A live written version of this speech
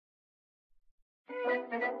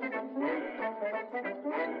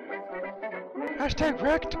Hashtag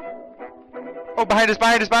wrecked. Oh, behind us,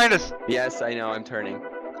 behind us, behind us! Yes, I know, I'm turning.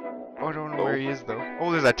 Oh, I don't know where he is though.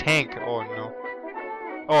 Oh, there's a tank. Oh no.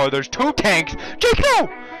 Oh, there's 2 tanks! Jake, no!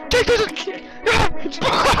 Jake, there's a...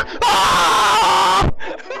 Ah!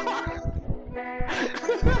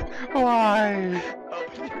 Why? Oh,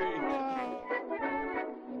 3.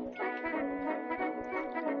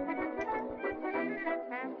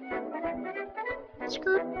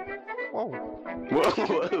 Skirt. Whoa. Whoa,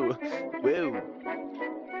 whoa, whoa.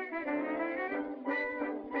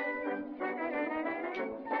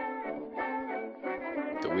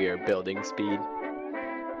 So we are building speed.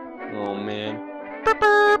 Oh man. Burp,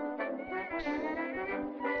 burp.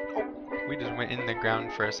 Oh, we just went in the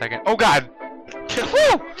ground for a second. Oh god!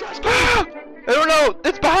 Woo! Ah! I don't know!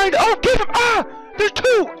 It's behind! Oh, get him! Ah! There's 2!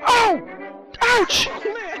 Oh! Ouch!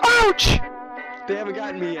 Ouch! They haven't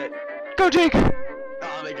gotten me yet. Go, Jake!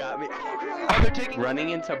 Oh, they got me. Oh, they're taking... Running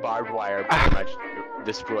into barbed wire pretty much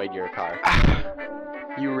destroyed your car.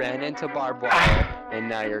 You ran into barbed wire, and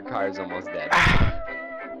now your car is almost dead.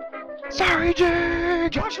 Sorry,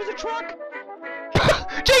 Jake! Josh, there's a truck!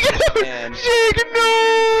 Jake, no! And... Jake,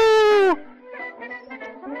 no!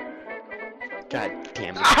 God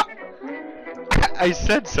damn it. I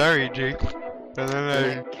said sorry, Jake. And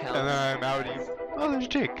then I'm outie. Oh, there's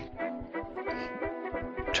Jake.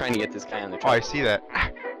 Trying to get this guy on the Oh, truck. I see that.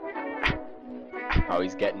 Oh,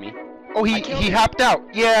 he's getting me. Oh, he hopped out.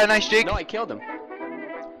 Yeah, nice, Jake. No, I killed him.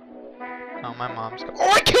 Oh, my mom's.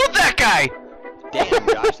 Oh, I killed that guy! Damn,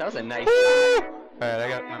 Josh, that was a nice shot. Alright, I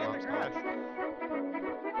got my mom's life.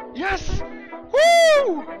 Yes!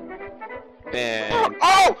 Woo! And...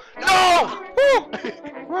 Oh! No! Woo!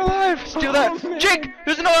 We're alive! Steal that! Oh, Jake!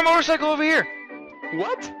 There's another motorcycle over here!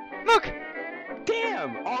 What? Look!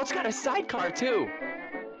 Damn! Oh, it's got a sidecar too.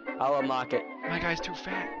 I'll unlock it. My guy's too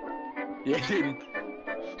fat. Yeah, dude.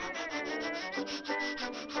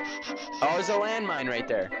 Oh, there's a landmine right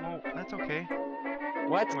there. Oh, that's okay.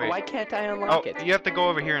 What? Wait. Why can't I unlock it? You have to go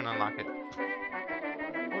over here and unlock it.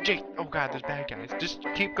 Oh, Jake! Oh god, there's bad guys. Just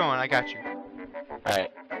keep going, I got you.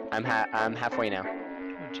 Alright, I'm halfway now.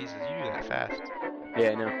 Oh, Jesus, you do that fast.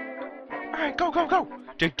 Yeah, no. Alright, go, go, go!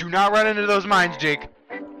 Jake, do not run into those mines, Jake!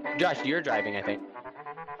 Josh, you're driving, I think.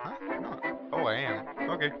 Huh? No. Oh, I am.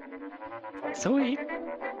 Okay. Sweet.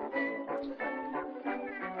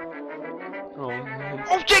 Oh, man.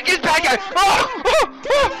 Oh, Jake is bad guy! Oh! Oh!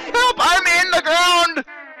 Oh! Help! I'm in the ground!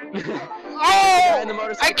 Oh! In the I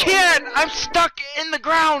motorcycle. can't! I'm stuck in the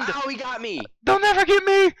ground! Oh, he got me! They'll never get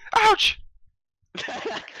me! Ouch!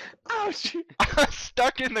 Ouch! I'm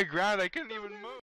stuck in the ground, I couldn't even move.